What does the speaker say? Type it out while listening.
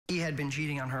He had been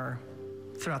cheating on her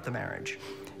throughout the marriage.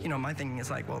 You know, my thinking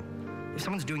is like, well, if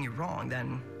someone's doing you wrong,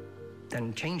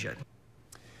 then change it.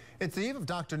 It's the eve of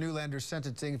Dr. Neulander's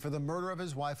sentencing for the murder of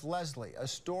his wife, Leslie, a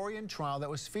story and trial that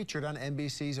was featured on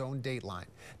NBC's own Dateline.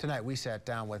 Tonight, we sat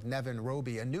down with Nevin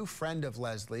Roby, a new friend of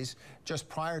Leslie's just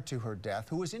prior to her death,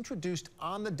 who was introduced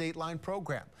on the Dateline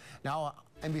program. Now,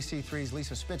 NBC3's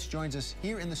Lisa Spitz joins us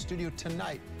here in the studio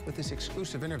tonight with this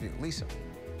exclusive interview. Lisa.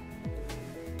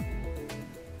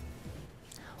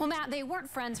 Well, Matt, they weren't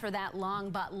friends for that long,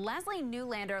 but Leslie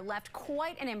Neulander left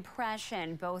quite an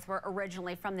impression. Both were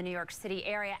originally from the New York City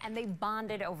area, and they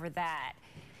bonded over that.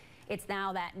 It's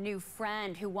now that new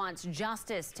friend who wants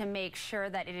justice to make sure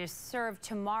that it is served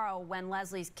tomorrow when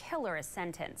Leslie's killer is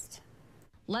sentenced.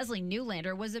 Leslie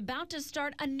Neulander was about to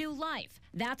start a new life.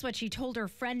 That's what she told her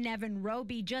friend Nevin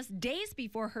Roby just days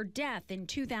before her death in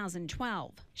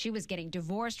 2012. She was getting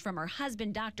divorced from her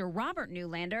husband, Dr. Robert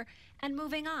Neulander, and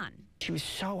moving on. She was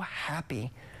so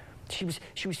happy. She was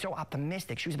so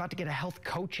optimistic. She was about to get a health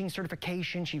coaching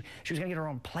certification. She was going to get her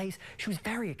own place. She was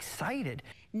very excited.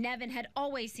 Nevin had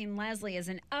always seen Leslie as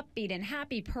an upbeat and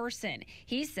happy person.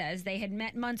 He says they had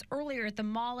met months earlier at the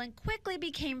mall and quickly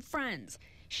became friends.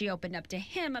 She opened up to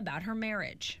him about her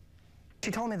marriage.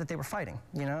 She told me that they were fighting,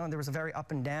 you know, there was a very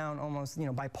up and down, almost, you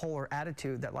know, bipolar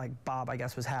attitude that, like, Bob, I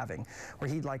guess, was having,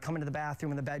 where he'd, like, come into the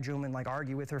bathroom in the bedroom and, like,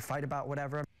 argue with her, fight about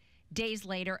whatever. Days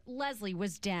later, Leslie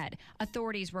was dead.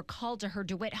 Authorities were called to her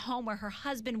DeWitt home where her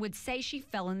husband would say she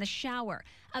fell in the shower.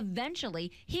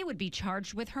 Eventually, he would be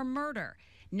charged with her murder.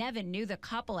 Nevin knew the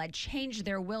couple had changed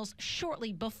their wills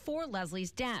shortly before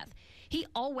Leslie's death. He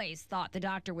always thought the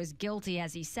doctor was guilty,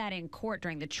 as he said in court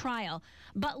during the trial.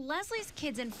 But Leslie's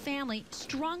kids and family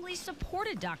strongly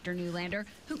supported Dr. Neulander,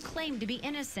 who claimed to be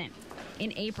innocent.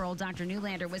 In April, Dr.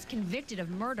 Neulander was convicted of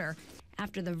murder.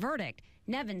 After the verdict,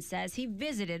 Nevin says he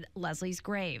visited Leslie's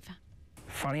grave.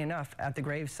 Funny enough, at the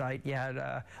grave site, you had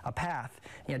a path.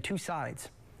 You had two sides.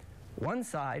 One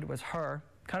side was her,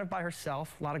 kind of by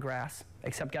herself, a lot of grass,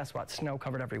 except guess what? Snow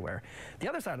covered everywhere. The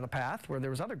other side of the path, where there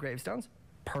was other gravestones,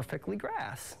 perfectly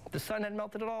grass. The sun had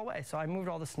melted it all away, so I moved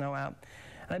all the snow out.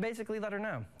 And I basically let her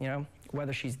know, you know,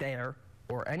 whether she's there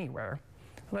or anywhere,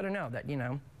 I let her know that, you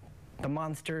know, the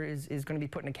monster is going to be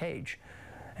put in a cage.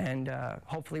 And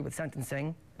hopefully with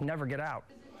sentencing, never get out.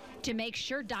 To make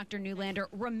sure Dr. Neulander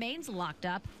remains locked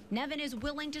up, Nevin is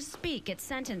willing to speak at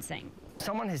sentencing.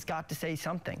 Someone has got to say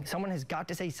something. Someone has got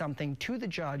to say something to the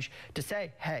judge to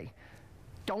say, hey,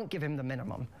 don't give him the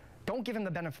minimum. Don't give him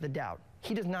the benefit of the doubt.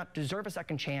 He does not deserve a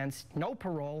second chance, no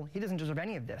parole. He doesn't deserve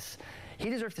any of this. He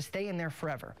deserves to stay in there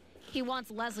forever. He wants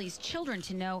Leslie's children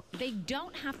to know they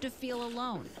don't have to feel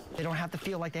alone. They don't have to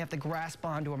feel like they have to grasp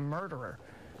onto a murderer.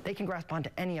 They can grasp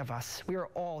onto any of us. We are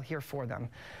all here for them.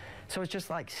 So it's just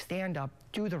like, stand up,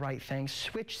 do the right thing,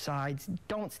 switch sides,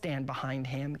 don't stand behind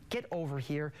him, get over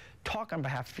here, talk on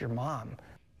behalf of your mom.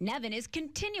 Nevin is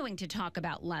continuing to talk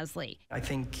about Leslie. I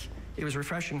think it was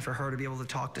refreshing for her to be able to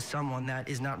talk to someone that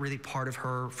is not really part of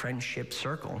her friendship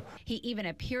circle. He even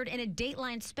appeared in a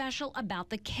Dateline special about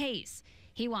the case.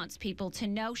 He wants people to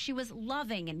know she was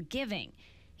loving and giving.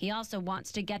 He also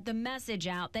wants to get the message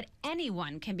out that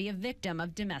anyone can be a victim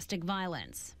of domestic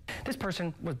violence. This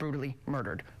person was brutally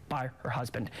murdered by her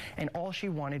husband, and all she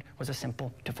wanted was a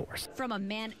simple divorce. From a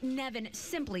man Nevin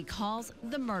simply calls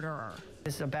the murderer.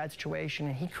 This is a bad situation,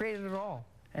 and he created it all.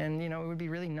 And, you know, it would be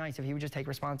really nice if he would just take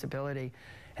responsibility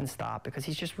and stop, because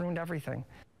he's just ruined everything.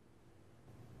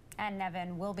 And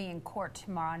Nevin will be in court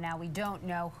tomorrow. Now, we don't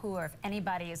know who or if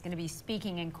anybody is going to be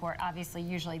speaking in court. Obviously,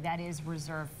 usually that is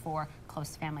reserved for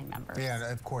close family members. Yeah, and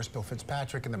of course, Bill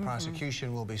Fitzpatrick and the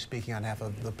prosecution will be speaking on behalf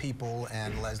of the people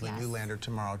and Leslie Neulander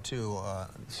tomorrow, too.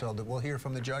 So that we'll hear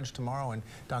from the judge tomorrow, and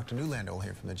Dr. Neulander will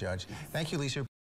hear from the judge. Thank you, Lisa.